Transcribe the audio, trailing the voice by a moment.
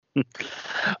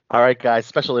All right, guys.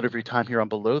 Special interview time here on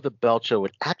Below the Belt Show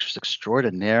with actress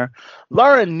extraordinaire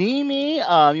Laura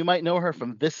Nimi. You might know her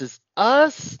from This Is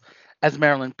Us as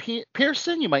Marilyn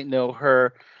Pearson. You might know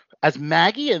her as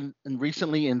Maggie, and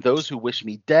recently in Those Who Wish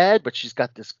Me Dead. But she's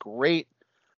got this great,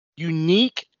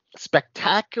 unique,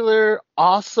 spectacular,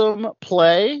 awesome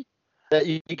play that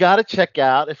you got to check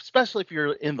out, especially if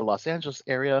you're in the Los Angeles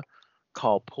area,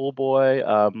 called Pool Boy.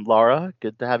 Laura,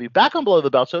 good to have you back on Below the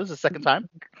Belt Show. This is the second time.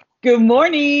 Good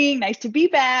morning. Nice to be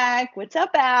back. What's up,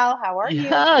 Al? How are you?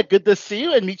 Yeah, good to see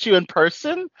you and meet you in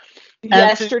person. And to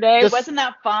Yesterday, just wasn't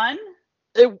that fun?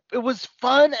 it was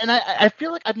fun, and I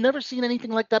feel like I've never seen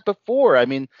anything like that before. I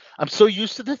mean, I'm so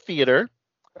used to the theater,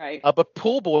 Right. but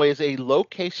Pool Boy is a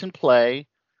location play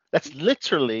that's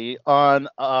literally on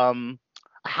a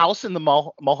house in the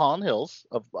Mulholland Hills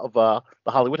of the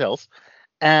Hollywood Hills,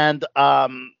 and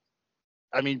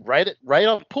I mean right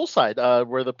on poolside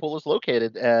where the pool is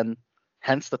located, and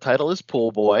hence the title is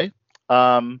Pool Boy.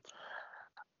 Um,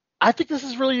 I think this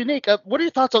is really unique. What are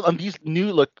your thoughts on these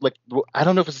new look? Like, I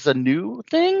don't know if this is a new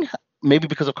thing, maybe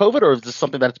because of COVID, or is this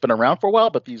something that's been around for a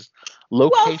while? But these Well,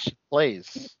 location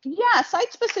plays, yeah,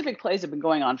 site-specific plays have been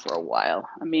going on for a while.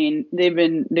 I mean, they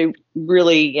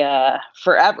really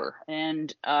forever.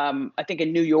 And I think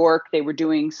in New York they were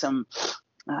doing some.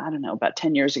 I don't know, about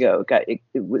 10 years ago, it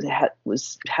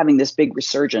was having this big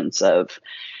resurgence of,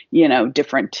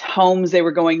 different homes they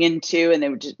were going into, and they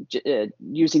were just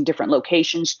using different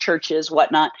locations, churches,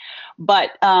 whatnot.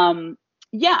 But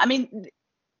yeah, I mean,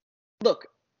 look,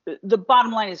 the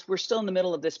bottom line is we're still in the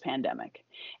middle of this pandemic,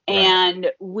 right?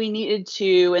 and we needed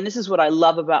to, and this is what I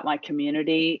love about my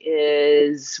community,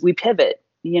 is we pivot.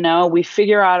 We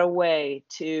figure out a way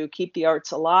to keep the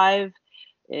arts alive.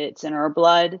 It's in our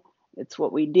blood. It's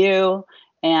what we do.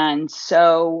 And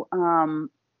so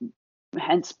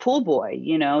hence Pool Boy,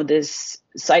 this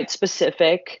site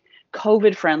specific,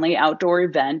 COVID friendly outdoor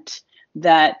event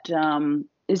that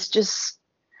is just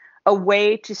a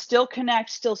way to still connect,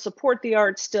 still support the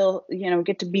arts, still,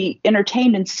 get to be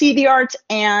entertained and see the arts,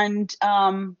 and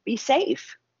be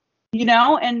safe,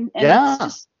 and Yeah,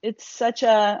 it's such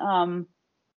a,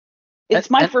 and it's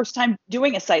my and first time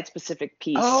doing a site specific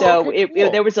piece. oh, So okay,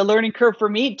 there cool. was a learning curve for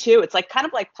me too. It's like kind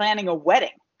of like planning a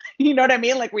wedding. You know what I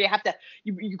mean? Like where you have to,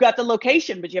 you got the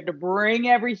location, but you have to bring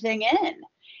everything in.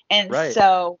 And Right.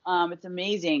 so it's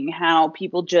amazing how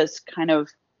people just kind of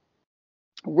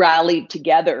rallied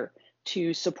together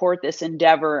to support this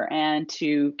endeavor and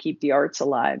to keep the arts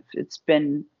alive. It's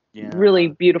been really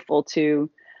Yeah. beautiful to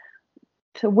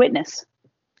witness.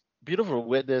 Beautiful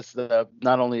witness.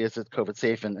 Not only is it COVID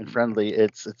safe and friendly,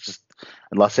 it's just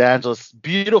in Los Angeles,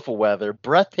 beautiful weather,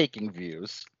 breathtaking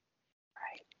views,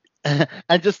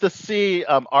 and just to see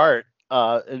art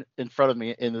in front of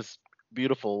me in this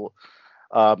beautiful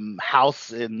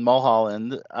house in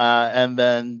Mulholland, and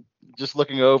then just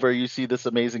looking over, you see this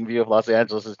amazing view of Los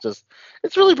Angeles.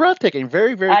 It's really breathtaking.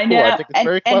 Very, very I cool. I know, think it's and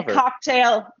very and clever.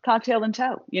 cocktail in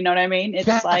tow. You know what I mean? It's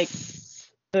like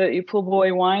Yes. the Pool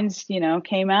Boy Wines,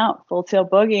 came out Full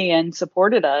Tilt Boogie and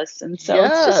supported us, and so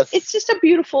it's Yes. just a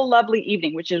beautiful, lovely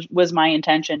evening, which was my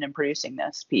intention in producing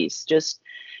this piece. Just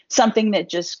something that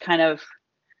just kind of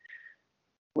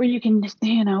where you can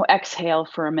exhale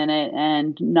for a minute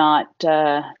and not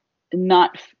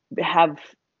have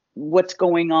what's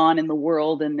going on in the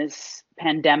world in this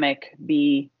pandemic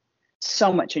be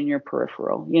so much in your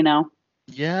peripheral.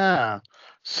 Yeah.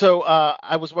 So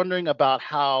I was wondering about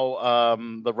how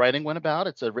the writing went about.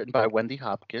 It's written by Wendy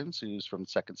Hopkins, who's a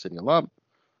Second City alum.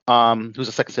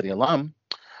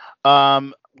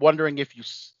 Wondering if you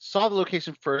saw the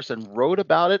location first and wrote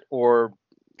about it, or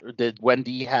did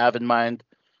Wendy have in mind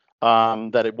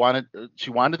that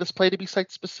she wanted this play to be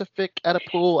site specific at a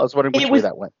pool? I was wondering It which way was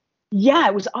that went. Yeah,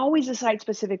 it was always a site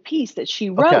specific piece that she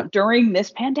Okay. wrote during this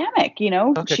pandemic.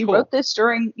 Okay. She wrote Cool. this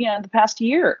during, the past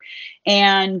year.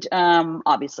 And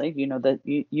obviously,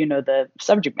 the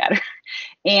subject matter.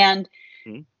 And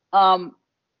Mhm. um,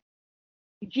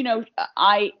 you know,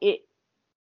 I it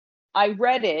I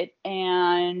read it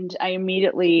and I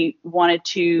immediately wanted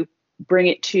to bring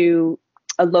it to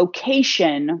a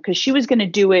location because she was going to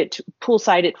do it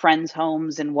poolside at friends'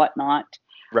 homes and whatnot.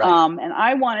 Right. And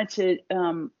I wanted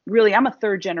to really, I'm a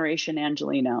third generation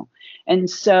Angelino. And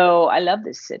so I love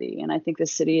this city. And I think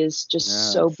this city is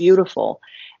just so Yes. beautiful.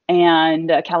 And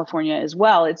California as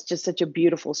well. It's just such a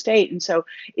beautiful state. And so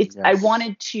I Yes.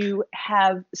 wanted to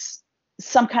have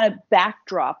some kind of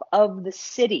backdrop of the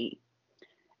city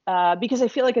because I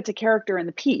feel like it's a character in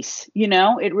the piece.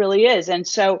 It really is. And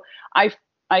so I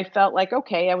I felt like,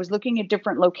 okay, I was looking at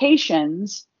different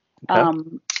locations Okay.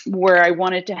 where I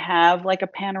wanted to have like a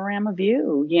panorama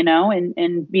view,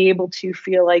 and be able to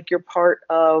feel like you're part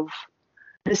of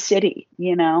the city,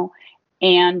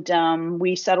 and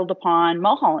we settled upon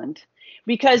Mulholland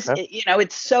because Okay.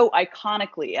 it's so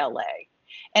iconically LA,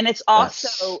 and it's Yes.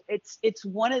 also it's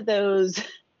one of those.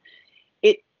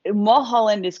 It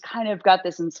Mulholland is kind of got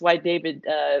this, and it's why David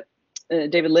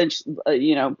Lynch,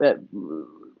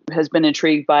 has been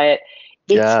intrigued by it.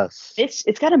 It's Yes.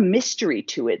 it's got a mystery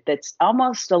to it that's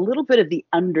almost a little bit of the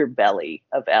underbelly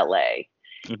of LA,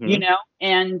 Hmm.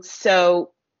 and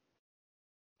so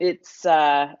it's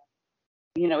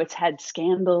it's had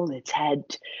scandal, it's had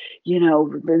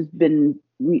there's been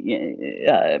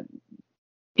uh,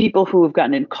 people who have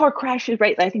gotten in car crashes,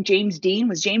 right? I think James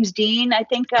Dean, I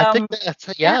think, I think that's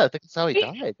yeah, yeah. I think that's how he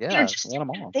right? died. Yeah, Just one of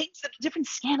them different all. things, different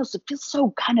scandals that feel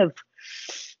so kind of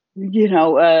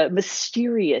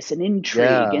mysterious and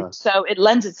intrigue, and Yeah. so it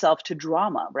lends itself to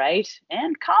drama, right,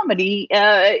 and comedy,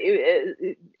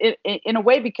 in a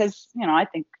way, because I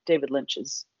think David Lynch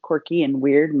is quirky and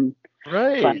weird and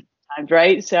Right. funny times,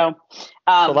 right? So, So a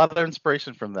um, lot of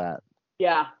inspiration from that.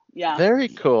 yeah, yeah. Very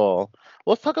cool.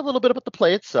 Well, let's talk a little bit about the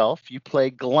play itself. You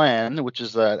play Glenn, which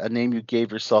is a name you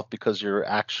gave yourself because your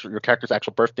character's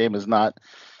actual birth name is not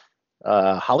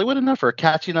Hollywood enough or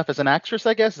catchy enough as an actress,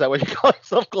 I guess. Is that what you call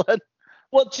yourself, Glenn?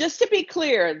 Well, just to be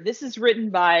clear, this is written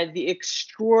by the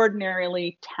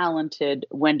extraordinarily talented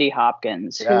Wendy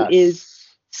Hopkins, who is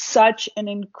Yes. such an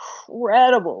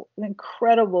incredible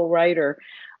writer.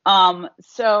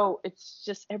 So it's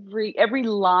just every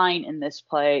line in this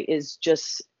play is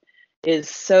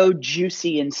so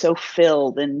juicy and so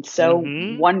filled and so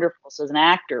Mm-hmm. wonderful. So as an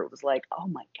actor, it was like, oh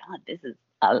my God,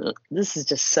 this is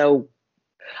just so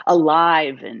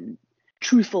alive and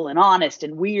truthful and honest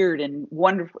and weird and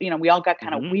wonderful. We all got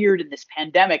kind of Mm-hmm. weird in this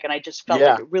pandemic, and I just felt like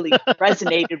Yeah. it really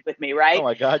resonated with me, Oh right?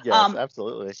 my God, yes, Um,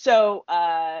 absolutely. so,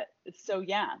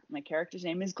 yeah, my character's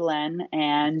name is Glenn,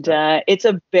 and Okay. it's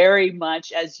a very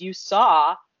much, as you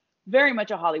saw, very much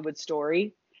a Hollywood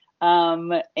story.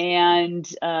 And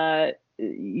the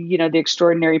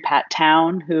extraordinary Pat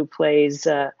Town, who plays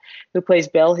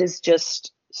Bill, is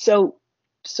just so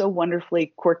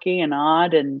wonderfully quirky and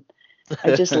odd, and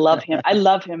I just love him. I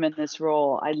love him in this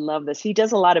role. I love this. He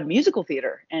does a lot of musical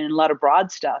theater and a lot of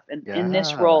broad stuff. And in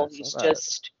this Yeah, I role, saw he's that.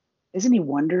 just, isn't he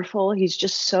wonderful? He's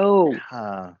just so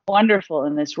Yeah. wonderful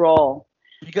in this role.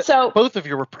 You got So both of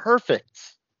you were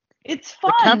perfect. it's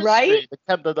The fun, right? chemistry,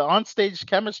 the onstage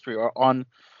chemistry or on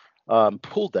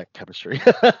pool deck chemistry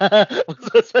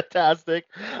was fantastic.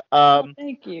 Oh, Um,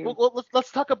 thank well, you.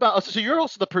 let's talk about. So you're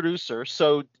also the producer,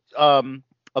 so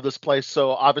of this play.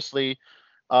 So obviously,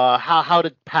 how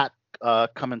did Pat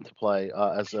come into play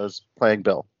as playing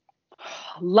Bill?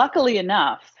 Luckily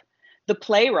enough, the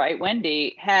playwright,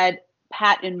 Wendy, had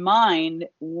Pat in mind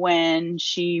when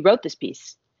she wrote this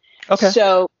piece. Okay.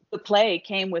 So the play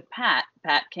came with Pat.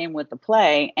 Pat came with the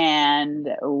play, and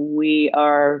we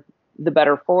are the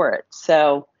better for it.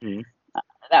 So Mhm.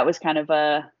 that was kind of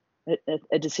a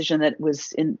decision that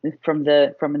was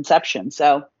from inception.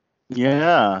 So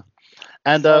Yeah,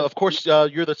 and so of course,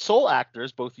 you're the sole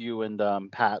actors. Both you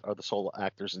and Pat are the sole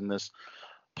actors in this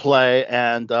play,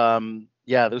 and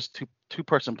yeah, those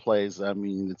two-person plays. I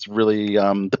mean, it's really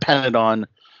dependent on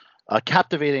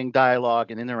captivating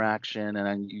dialogue and interaction,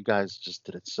 and you guys just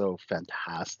did it so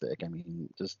fantastic. I mean,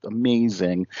 just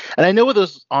amazing. And I know with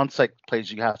those on-site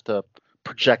plays, you have to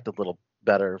project a little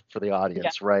better for the yeah.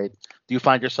 audience, right? Do you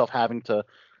find yourself having to,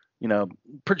 you know,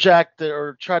 project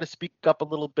or try to speak up a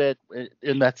little bit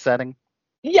in that setting?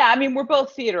 Yeah, I mean, we're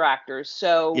both theater actors,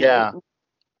 so Yeah,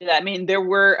 yeah, I mean, there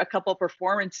were a couple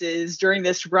performances during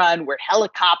this run where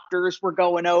helicopters were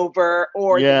going over,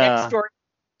 or the next yeah, door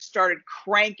started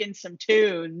cranking some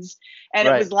tunes, and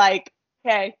it right. was like,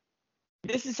 okay,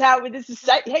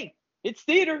 hey, it's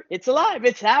theater, it's alive,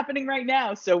 it's happening right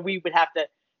now. So we would have to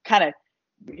kind of,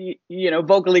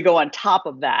 vocally go on top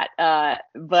of that.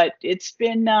 But it's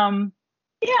been,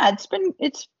 yeah, it's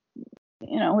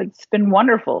been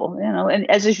wonderful, and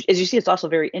as you see, it's also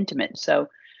very intimate. So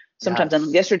sometimes, on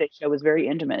Yes. yesterday's show was very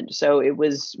intimate, so it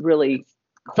was really It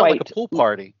felt like a quite, pool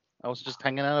party. I was just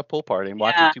hanging out at a pool party and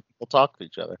watching yeah, two people talk to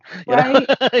each other. You know, right,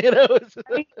 you know,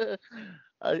 right.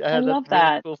 I I had that love really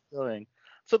that. cool feeling.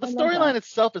 So the I love storyline that.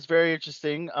 itself is very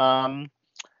interesting, and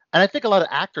I think a lot of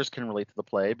actors can relate to the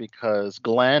play because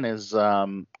Glenn is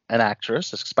an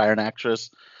actress, aspiring actress,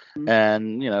 Mm.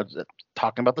 and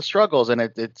talking about the struggles, and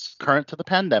it's current to the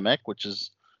pandemic, which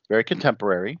is very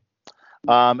contemporary.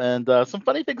 And some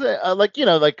funny things,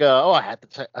 like oh, I had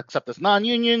to accept this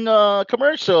non-union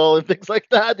commercial and things like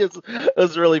that.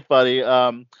 Is really funny.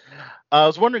 I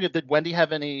was wondering, did Wendy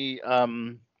have any?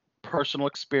 personal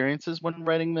experiences when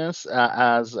writing this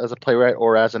as a playwright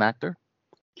or as an actor?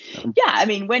 Yeah, I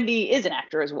mean, Wendy is an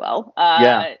actor as well.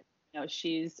 Yeah,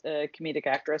 She's a comedic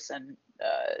actress, and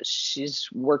she's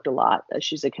worked a lot.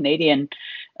 She's a Canadian-born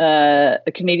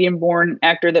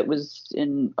actor that was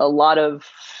in a lot of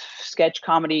sketch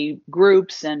comedy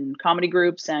groups and comedy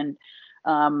groups, and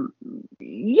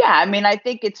yeah, I mean, I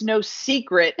think it's no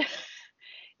secret,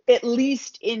 at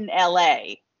least in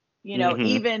LA, hmm,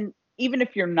 even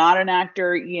if you're not an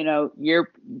actor, you're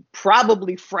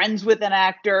probably friends with an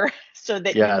actor so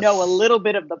that you know a yes, little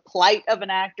bit of the plight of an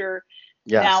actor.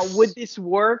 Now, would yes, this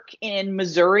work in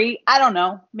Missouri? I don't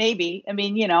know. Maybe. I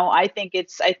mean, I think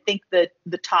that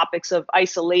the topics of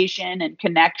isolation and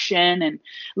connection and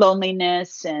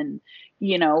loneliness and,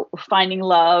 finding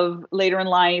love later in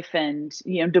life and,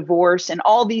 divorce and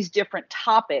all these different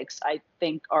topics, I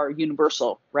think are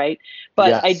universal, right?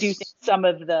 But I do think yes. some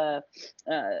of the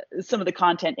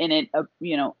content in it,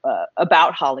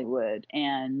 about Hollywood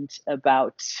and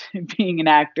about being an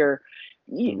actor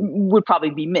Mhm. would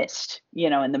probably be missed,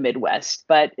 in the Midwest.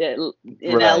 But in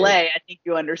Right, LA, I think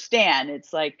you understand.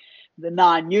 It's like the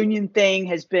non-union thing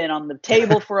has been on the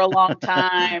table for a long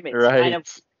time. It's kind of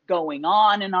right. going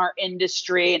on in our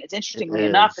industry, and it's It interestingly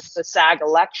enough, it's is. the SAG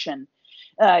election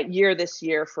year this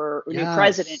year for a new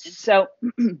president, and Yes. so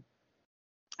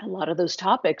a lot of those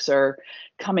topics are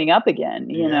coming up again.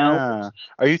 Yeah.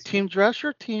 Are you Team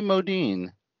Drescher, Team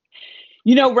Modine?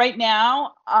 Right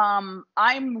now, I'm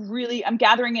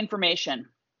gathering information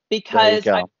There you because I've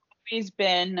go. always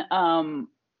been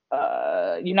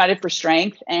United for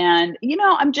Strength, and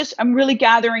I'm really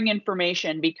gathering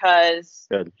information because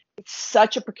Good. it's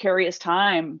such a precarious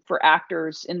time for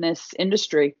actors in this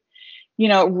industry.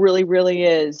 It really, really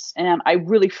is, and I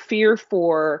really fear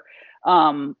for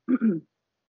um,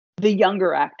 the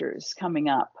younger actors coming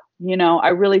up. I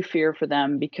really fear for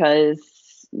them because,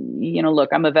 look,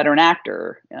 I'm a veteran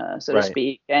actor, so to Right.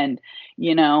 speak, and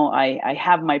I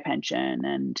have my pension,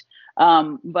 and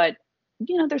but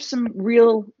there's some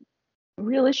real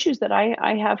issues that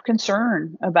I have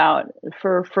concern about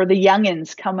for the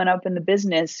youngins coming up in the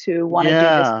business who want to do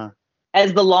this Yeah.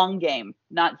 as the long game,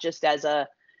 not just as a,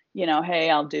 hey,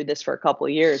 I'll do this for a couple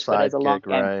of years, but as Side a long gig,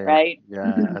 game, right. right?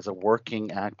 Yeah. As a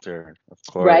working actor, of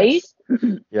Right?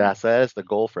 course. Yes, that is the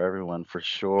goal for everyone, for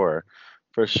sure.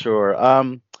 For sure.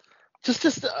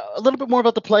 Just a little bit more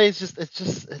about the play. It's just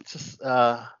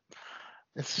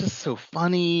so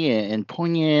funny and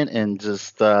poignant and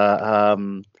just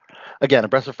again, a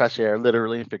breath of fresh air,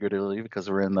 literally and figuratively, because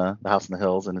we're in the house in the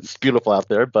hills and it's beautiful out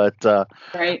there. But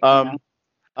Right? Yeah. um,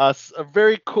 a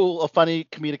very cool, funny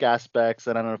comedic aspects,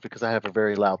 and I don't know if because I have a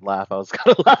very loud laugh, I was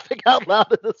kind of laughing out loud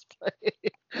in this play.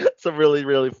 Some really,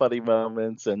 really funny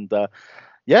moments, and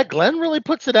yeah, Glenn really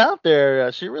puts it out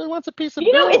there. She really wants a piece of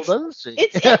You know, Bill, it's doesn't she?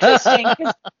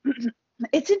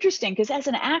 it's interesting because as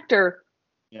an actor,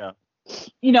 Yeah,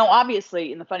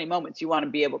 obviously in the funny moments you want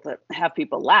to be able to have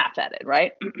people laugh at it,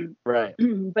 right? right.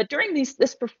 But during these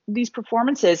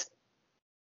performances,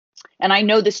 and I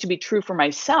know this to be true for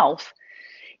myself,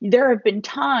 there have been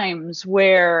times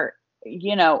where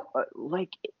like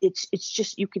it's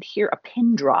just you could hear a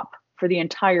pin drop for the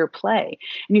entire play,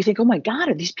 and you think, oh my god,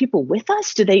 are these people with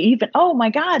us? Do they even, oh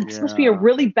my god, this must be a Yeah.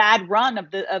 really bad run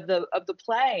of the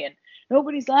play, and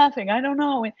nobody's laughing, I don't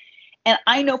know. And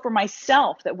I know for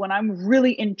myself that when I'm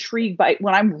really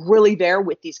there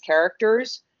with these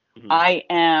characters, Hmm.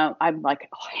 I'm like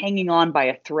hanging on by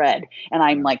a thread, and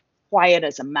I'm Yeah. like quiet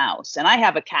as a mouse, and I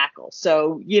have a cackle.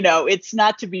 So, it's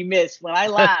not to be missed. When I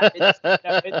laugh,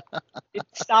 it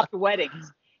stopped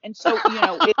weddings. And so, for me,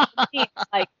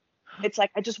 it's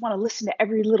like I just want to listen to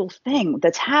every little thing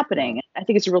that's Yeah. happening. I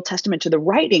think it's a real testament to the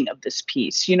writing of this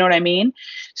piece. You know what I mean?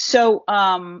 So,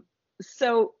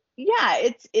 yeah,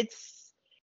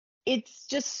 it's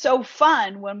just so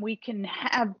fun when we can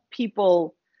have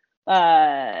people,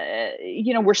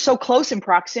 we're so close in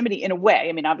proximity in a way.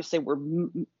 I mean, obviously we're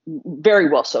very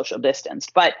well social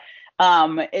distanced, but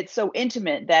it's so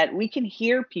intimate that we can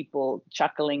hear people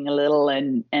chuckling a little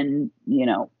and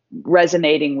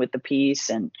resonating with the piece,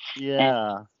 and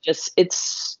Yeah. it's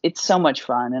so much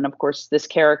fun. And of course, this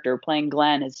character playing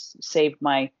Glenn has saved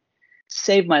my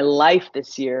life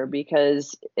this year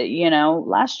because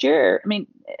last year, I mean,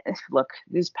 look,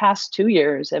 these past 2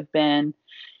 years have been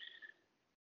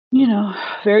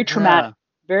very traumatic, Yeah.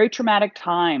 very traumatic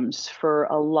times for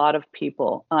a lot of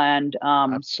people,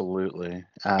 Absolutely.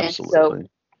 and so Absolutely.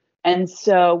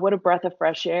 what a breath of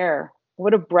fresh air,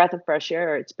 what a breath of fresh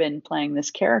air it's been playing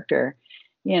this character,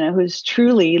 who's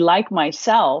truly, like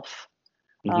myself,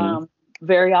 Hmm. um,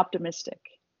 very optimistic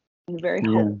and very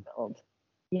hope Yeah. filled,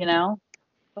 you know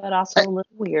but also a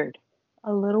little weird.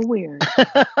 A little weird.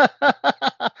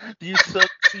 Do you still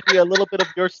see a little bit of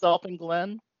yourself in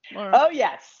Glenn, Laura? Oh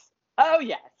yes. Oh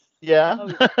yes. Yeah.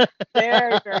 Oh yes.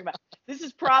 Very, very much. This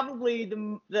is probably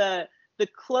the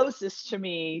closest to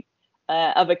me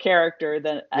of a character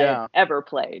that I have Yeah. ever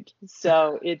played.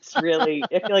 So it's really,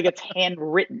 I feel like it's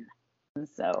handwritten.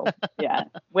 So yeah,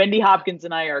 Wendy Hopkins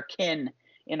and I are kin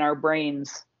in our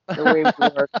brains, the way we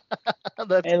work.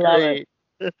 That's I love it.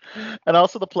 great. And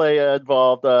also the play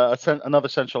involved another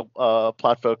central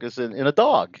plot focus in a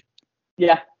dog.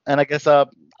 Yeah, And I guess I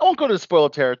won't go to the spoiler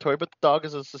territory, but the dog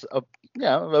is a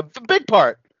big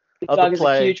part the of the dog is a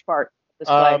play. huge part of this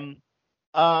play.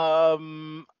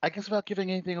 Um, I guess without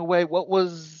giving anything away, what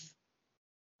was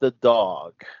the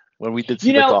dog when we did see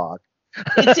You the know, dog?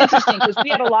 it's interesting because I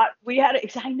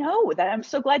know that. I'm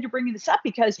so glad you're bringing this up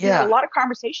because we had a Yeah. lot of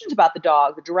conversations about the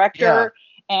dog, the Yeah. director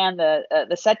and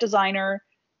the set designer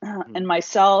Mhm. and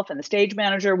myself and the stage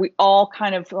manager. We all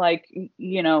kind of like,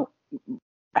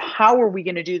 how are we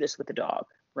going to do this with the dog,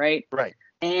 right? Right.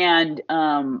 And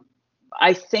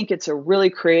I think it's a really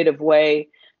creative way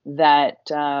that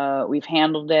we've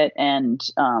handled it. And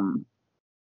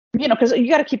because you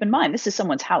got to keep in mind, this is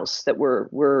someone's house that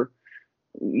we're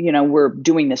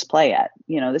doing this play at.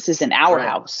 This isn't our Right.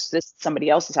 house. This is somebody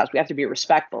else's house. We have to be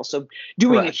respectful. So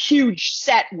doing a Correct. huge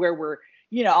set where we're,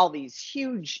 all these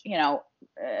huge,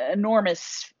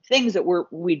 enormous things that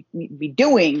we'd be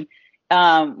doing,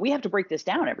 we have to break this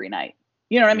down every night.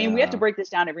 You know what I mean? We have to Yeah. break this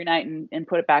down every night and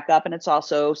put it back up. And it's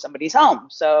also somebody's home.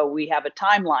 So we have a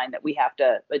timeline that we have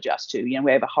to adjust to. We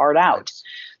have a hard out,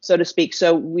 so to speak.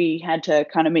 So we had to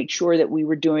kind of make sure that we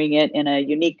were doing it in a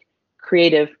unique,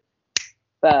 creative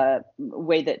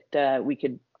way that we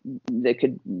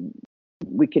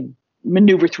could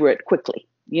maneuver through it quickly.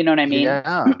 You know what I mean?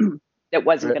 Yeah. That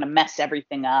wasn't going to mess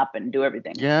everything up and do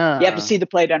everything. Yeah. You have to see the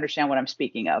play to understand what I'm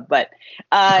speaking of. But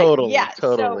Totally. yeah.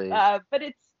 Totally. So, but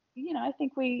it's I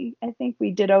think we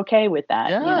did okay with that.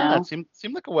 Yeah. It seemed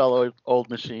like a well-oiled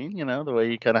machine. The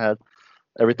way you kind of had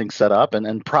everything set up,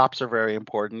 and props are very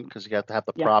important because you have to have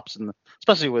the props, and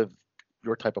especially with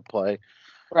your type of play.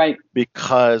 Right.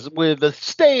 Because with the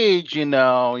stage, you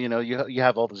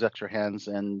have all those extra hands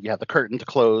and you have the curtain to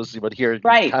close, but here you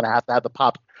kind of have to have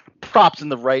the props in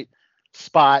the right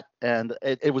spot, and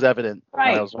it was evident when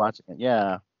I was watching it.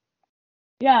 Yeah.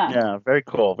 Yeah. Very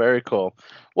cool. Very cool.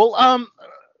 Well,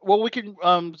 we can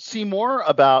see more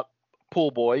about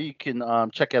Pool Boy. You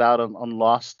can check it out on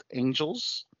Lost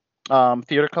Angels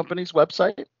Theater Company's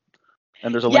website.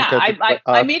 And there's a link.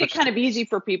 I made it kind of easy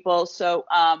for people. So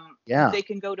they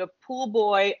can go to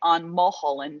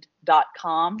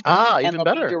poolboyonmulholland.com. Even they'll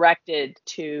better. Be directed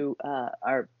to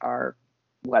our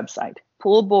website,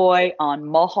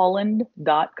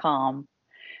 poolboyonmulholland.com.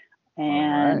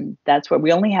 And that's where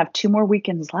we only have 2 more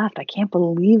weekends left. I can't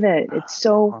believe it. It's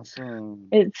so awesome.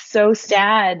 It's so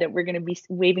sad that we're going to be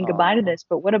waving goodbye to this,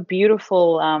 but what a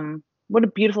beautiful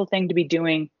thing to be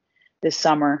doing this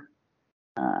summer.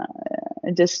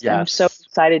 I'm so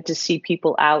excited to see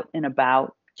people out and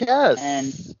about. Yes.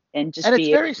 And just it's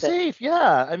very safe.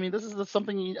 Yeah. I mean, this is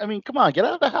something. Come on, get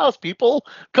out of the house, people.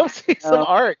 Come see some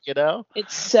art.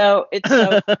 It's so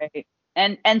great.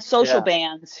 And social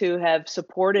bands who have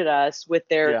supported us with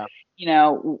their,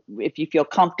 if you feel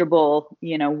comfortable,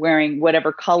 wearing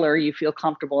whatever color you feel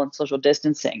comfortable in social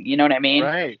distancing. You know what I mean?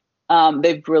 Right.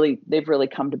 They've really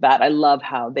come to bat. I love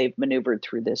how they've maneuvered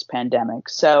through this pandemic.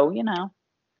 So,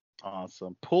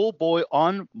 Awesome.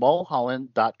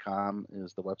 Poolboyonmulholland.com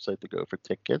is the website to go for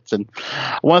tickets. And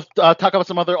I want to talk about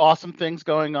some other awesome things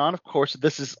going on. Of course,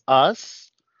 This Is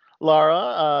Us,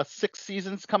 Laura, 6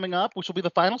 seasons coming up, which will be the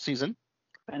final season.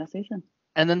 Final season.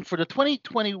 And then for the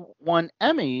 2021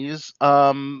 Emmys,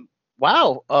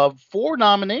 4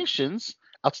 nominations: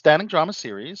 Outstanding Drama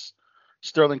Series,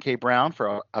 Sterling K. Brown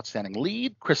for Outstanding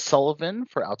Lead, Chris Sullivan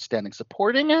for Outstanding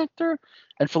Supporting Actor,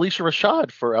 and Felicia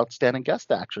Rashad for Outstanding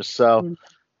Guest Actress. So,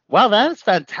 wow, that is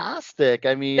fantastic.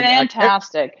 I mean,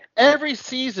 fantastic. Every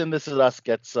season, This Is Us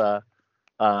gets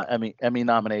Emmy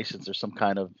nominations or some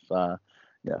kind of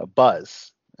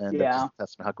buzz, and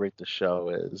that's how great the show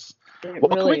is.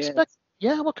 What can we expect?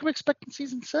 Yeah, what can we expect in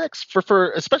season 6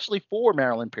 for especially for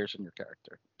Marilyn Pearson, your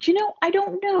character? I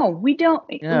don't know. We don't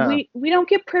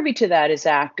get privy to that as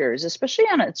actors, especially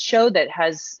on a show that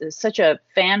has such a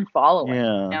fan following.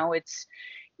 Yeah.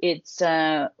 It's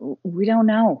we don't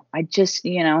know. I just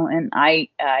and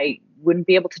I wouldn't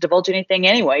be able to divulge anything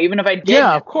anyway, even if I did.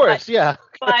 Yeah, of course.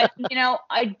 But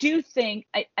I do think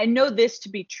I know this to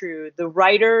be true. The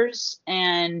writers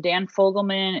and Dan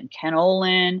Fogelman and Ken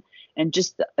Olin and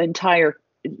just the entire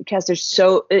cast,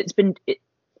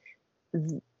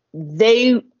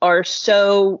 they are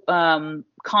so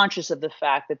conscious of the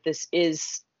fact that this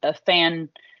is a fan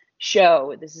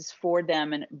show. This is for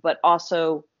them, but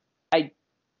also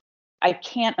I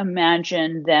can't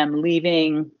imagine them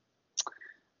leaving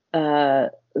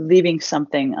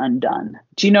something undone.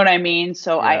 Do you know what I mean?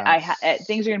 So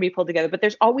things are going to be pulled together, but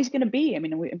there's always going to be. I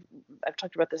mean, I've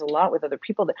talked about this a lot with other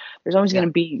people. That there's always going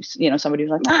to be, somebody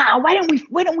who's like,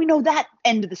 why don't we know that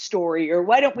end of the story, or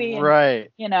why don't we?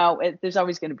 Right. There's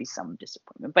always going to be some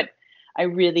disappointment. But I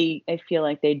feel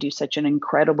like they do such an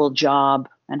incredible job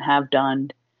and have done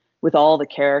with all the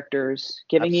characters,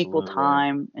 giving equal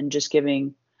time and just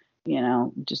giving,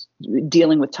 just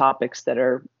dealing with topics that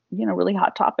are, really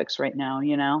hot topics right now,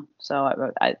 So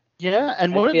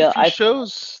and one of the few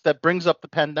shows that brings up the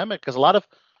pandemic, because a lot of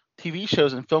TV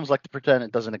shows and films like to pretend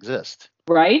it doesn't exist.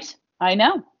 Right. I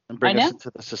know. And bring us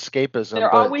into this escapism.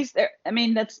 They're always there. I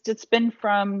mean, it's been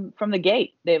from the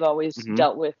gate. They've always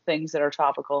dealt with things that are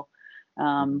topical,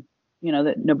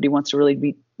 that nobody wants to really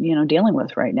be, dealing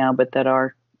with right now, but that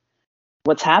are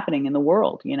what's happening in the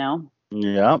world,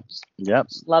 Yep.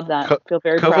 Love that. Feel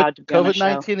very proud to be on the show.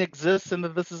 COVID-19 exists in the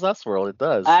This Is Us world. It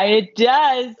does. It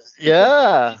does.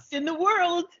 Yeah. It's in the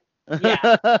world.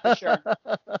 Yeah,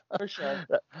 for sure.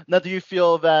 Now, do you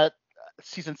feel that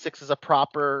season 6 is a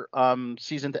proper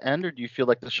season to end, or do you feel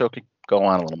like the show could go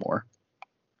on a little more?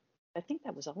 I think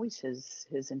that was always his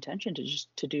intention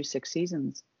to do 6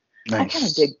 seasons. Nice.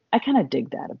 I kind of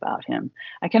dig that about him.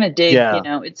 I kind of dig,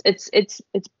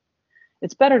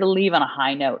 it's better to leave on a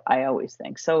high note, I always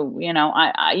think. So,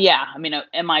 I mean,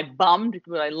 am I bummed?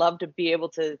 Would I love to be able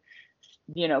to,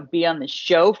 be on the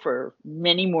show for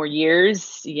many more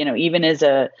years, even as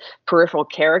a peripheral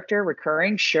character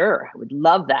recurring? Sure, I would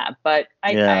love that. But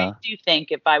I do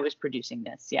think if I was producing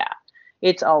this,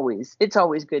 it's always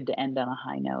good to end on a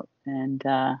high note. And,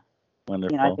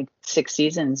 wonderful. I think 6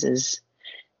 seasons is,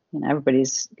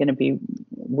 everybody's going to be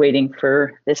waiting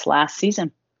for this last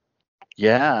season.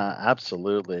 Yeah,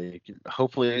 absolutely.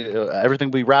 Hopefully everything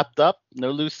will be wrapped up,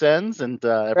 no loose ends, and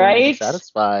everyone will be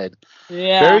satisfied.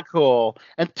 Yeah. Very cool.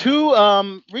 And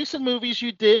 2 recent movies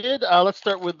you did. Let's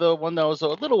start with the one that was a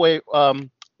little way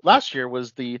last year,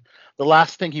 was the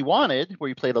Last Thing He Wanted, where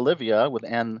you played Olivia with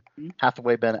Anne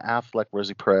Hathaway, Ben Affleck,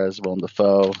 Rosie Perez, Willem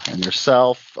Dafoe, and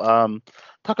yourself.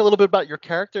 Talk a little bit about your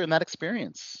character and that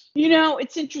experience.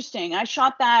 It's interesting. I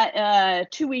shot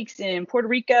that 2 weeks in Puerto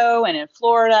Rico and in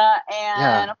Florida,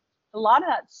 and a lot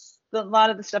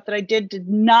of the stuff that I did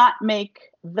not make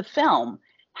the film.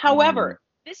 However,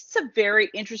 this is a very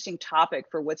interesting topic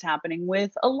for what's happening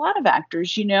with a lot of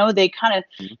actors. They kind of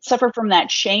suffer from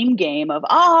that shame game of,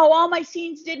 all my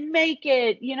scenes didn't make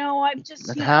it. I'm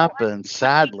just, it happens,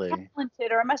 sadly.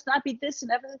 Talented, or I must not be this and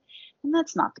everything. And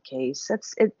that's not the case.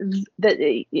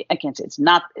 I can't say it's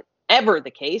not ever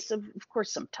the case. Of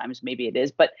course, sometimes maybe it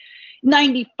is, but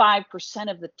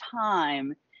 95% of the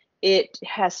time it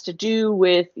has to do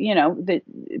with, the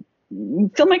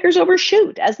filmmakers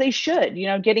overshoot, as they should,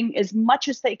 getting as much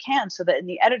as they can so that in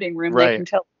the editing room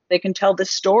they can tell this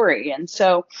story. And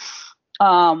so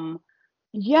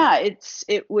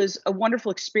it was a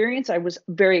wonderful experience. I was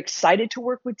very excited to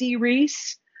work with Dee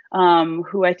Reese,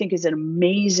 who I think is an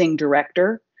amazing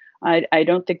director. I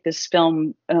don't think this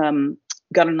film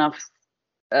got enough.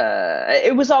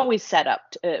 It was always set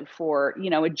up for,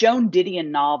 a Joan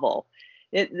Didion novel.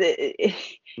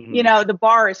 The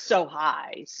bar is so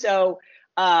high. So,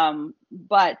 I'm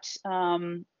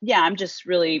just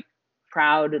really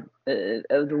proud of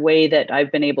the way that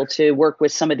I've been able to work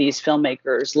with some of these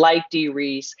filmmakers like Dee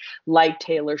Reese, like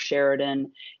Taylor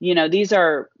Sheridan. These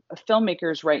are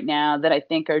filmmakers right now that I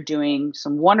think are doing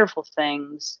some wonderful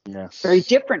things. Yes. Very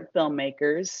different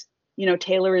filmmakers.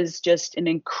 Taylor is just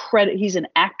he's an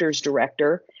actor's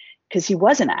director, because he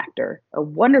was an actor, a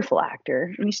wonderful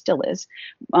actor, and he still is.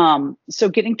 So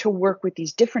getting to work with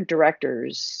these different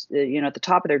directors, at the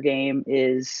top of their game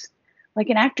is like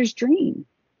an actor's dream.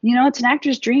 It's an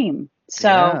actor's dream.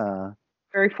 So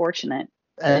very fortunate.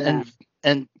 And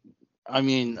I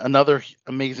mean, another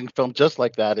amazing film just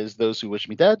like that is Those Who Wish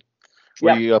Me Dead,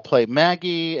 where you play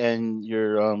Maggie, and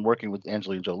you're working with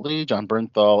Angelina Jolie, John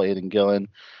Bernthal, Aidan Gillen,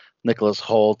 Nicholas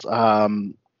Hoult. Love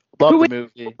the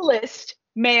movie. Coolest,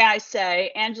 may I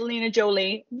say, Angelina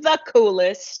Jolie, the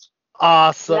coolest.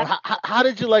 Awesome. How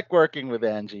did you like working with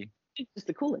Angie? She's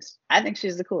the coolest. I think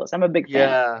she's the coolest. I'm a big fan.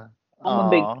 Yeah. I'm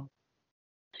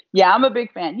a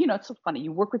big fan. It's so funny.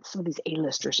 You work with some of these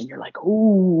A-listers and you're like,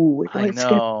 ooh, what's it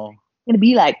going to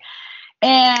be like?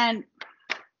 And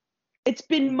it's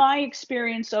been my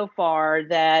experience so far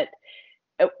that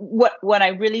what I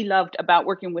really loved about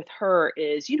working with her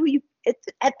is, it's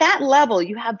at that level,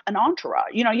 you have an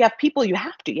entourage. You know, you have people. You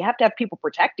have to have people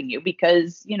protecting you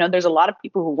because there's a lot of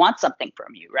people who want something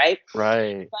from you, right?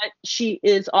 Right. But she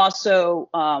is also,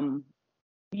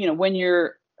 when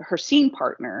you're her scene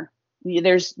partner,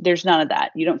 there's none of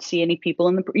that. You don't see any people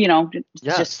in the, it's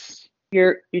just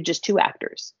Yes. you're just two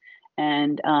actors,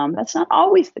 and that's not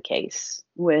always the case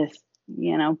with,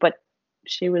 but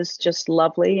she was just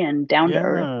lovely and down to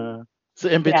earth. Yeah. So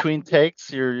in Yeah. between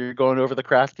takes, you're going over the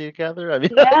craft together. I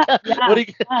mean, Yeah, what yeah. do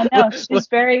you? No, What,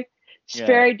 she's yeah.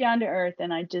 very down to earth,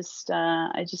 and I just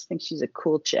think she's a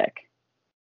cool chick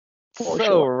for So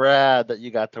sure. rad that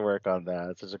you got to work on that.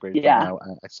 It's such a great film. Yeah.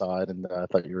 I saw it and I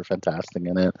thought you were fantastic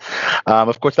in it.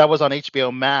 Of course, that was on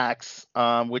HBO Max,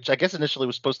 which I guess initially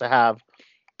was supposed to have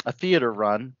a theater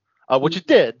run, which it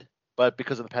did, but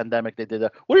because of the pandemic, they did.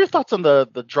 What are your thoughts on the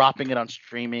dropping it on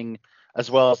streaming as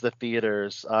well as the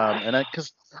theaters? And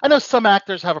because I know some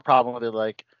actors have a problem with it,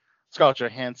 like Scarlett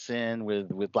Johansson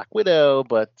with Black Widow,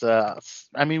 but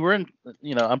I mean we're in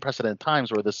unprecedented times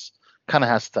where this kind of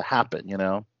has to happen.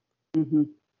 Mm-hmm. Do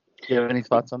you have any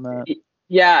thoughts on that?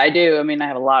 Yeah, I do. I mean, I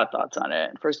have a lot of thoughts on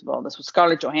it. First of all, this was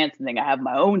Scarlett Johansson thing. I have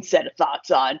my own set of thoughts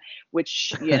on,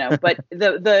 which but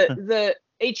the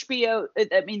HBO,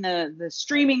 I mean, the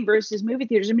streaming versus movie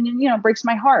theaters. I mean, it breaks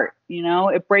my heart.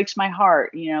 It breaks my heart.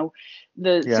 The Yeah,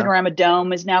 Cinerama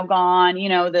Dome is now gone.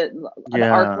 The arc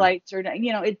yeah. lights are.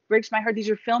 It breaks my heart. These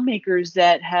are filmmakers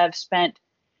that have spent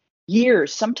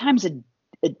years, sometimes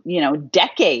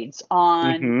decades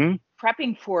on Mm-hmm.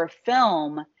 prepping for a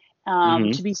film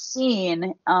Mm-hmm. to be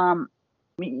seen on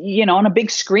a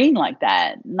big screen like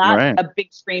that, not Right. a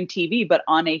big screen TV, but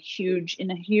in a huge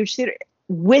theater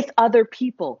with other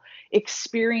people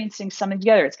experiencing something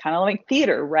together. It's kind of like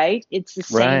theater, right? It's the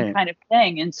same Right. kind of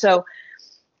thing. And so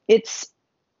it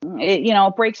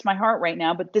breaks my heart right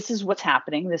now, but this is what's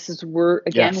happening. We're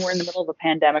in the Yes. middle of a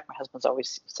pandemic. My husband's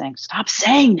always saying, stop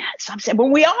saying that. Stop saying, but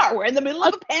we're in the middle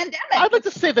of I a pandemic. I'd like to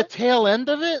say the tail end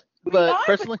of it, We but are, but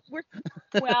personally,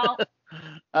 well,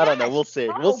 I don't know. yes, We'll see.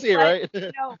 We'll no, see, but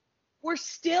right? we're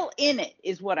still in it,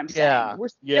 is what I'm saying. Yeah. We're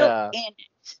still Yeah. in it.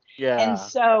 And Yeah.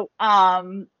 so,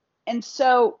 it's,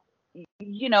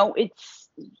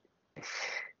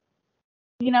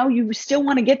 you still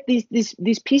want to get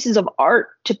these pieces of art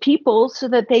to people so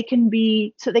that they can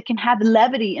have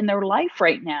levity in their life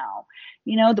right now.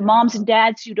 The moms Yeah. and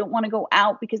dads who don't want to go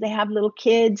out because they have little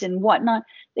kids and whatnot,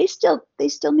 they still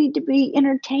need to be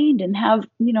entertained and have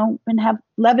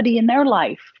levity in their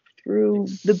life through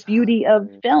the beauty of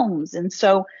Exactly. films. And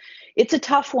so it's a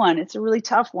tough one. It's a really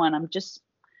tough one. I'm just,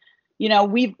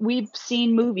 we've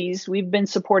seen movies. We've been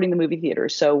supporting the movie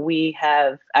theaters, so we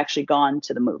have actually gone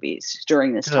to the movies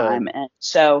during this time. Good. And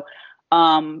so,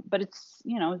 but it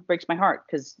breaks my heart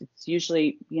because it's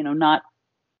usually, not,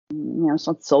 it's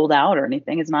not sold out or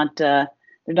anything. It's not. There's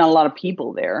not a lot of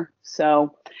people there,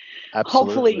 so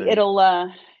hopefully Absolutely.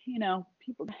 it'll.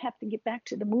 People have to get back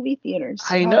to the movie theaters.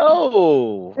 I So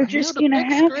know. they're I know just the gonna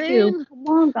big have to. screen. Come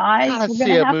on, guys, Gotta we're see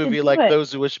gonna a have to movie do like it.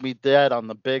 Those Who Wish Me Dead on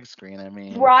the big screen. I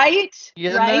mean, Right,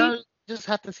 you right. know, just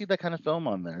have to see that kind of film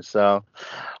on there. So,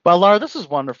 well, Laura, this is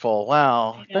wonderful.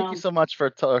 Wow. I Thank you know. so much for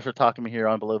talking to me here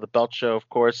on Below the Belt Show, of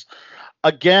course.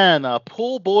 Again,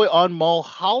 Pool Boy on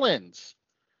Mulholland.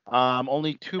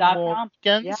 Only .com.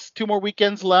 Yeah, two more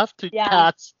weekends left to yeah.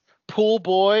 catch Pool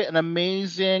Boy, an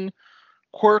amazing,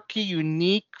 quirky,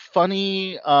 unique,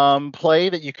 funny play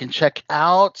that you can check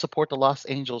out. Support the Los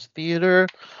Angeles Theater.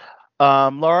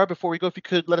 Laura, before we go, if you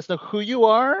could let us know who you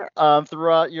are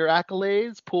throughout your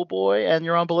accolades, Pool Boy, and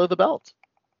you're on Below the Belt.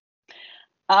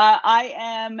 I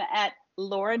am at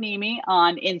Laura Nemi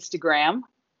on Instagram,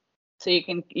 so you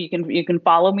can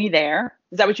follow me there.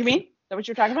 Is that what you mean? Is that what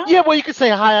you're talking about? Yeah, well, you could say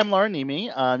hi. I'm Laura Nemi.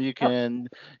 Oh, You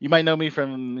might know me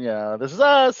from This Is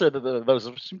Us or Those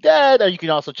of Us Dead. Or you can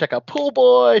also check out Pool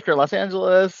Boy if you're in Los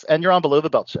Angeles, and you're on Below the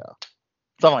Belt Show,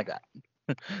 something like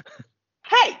that.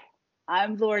 hey,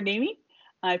 I'm Laura Nemi.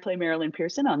 I play Marilyn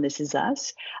Pearson on This Is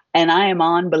Us, and I am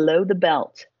on Below the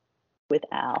Belt with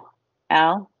Al.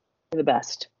 Al, you're the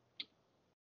best.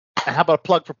 And how about a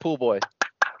plug for Pool Boy?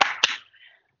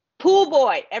 Pool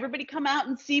Boy. Everybody come out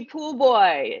and see Pool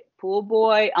Boy. Pool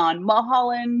Boy on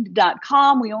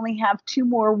mulholland.com. We only have 2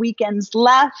 more weekends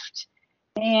left.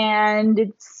 And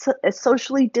it's a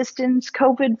socially distanced,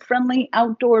 COVID-friendly,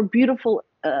 outdoor, beautiful,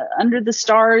 under the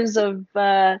stars of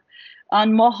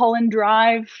on Mulholland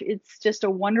Drive. It's just a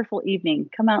wonderful evening.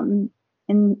 Come out and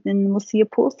we'll see you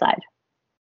poolside.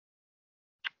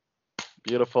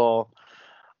 Beautiful.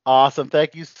 Awesome.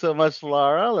 Thank you so much,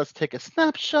 Laura. Let's take a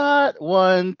snapshot.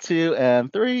 1, 2,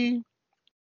 and 3.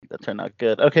 That turned out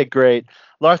good. Okay, great.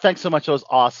 Laura, thanks so much. That was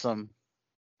awesome.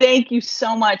 Thank you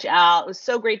so much, Al. It was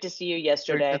so great to see you Great to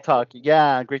yesterday. talk.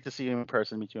 Yeah, great to see you in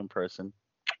person, meet you in person.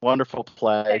 Wonderful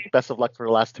play. Okay. Best of luck for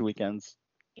the last 2 weekends.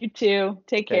 You too.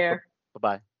 Take Okay, care.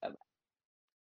 bye-bye.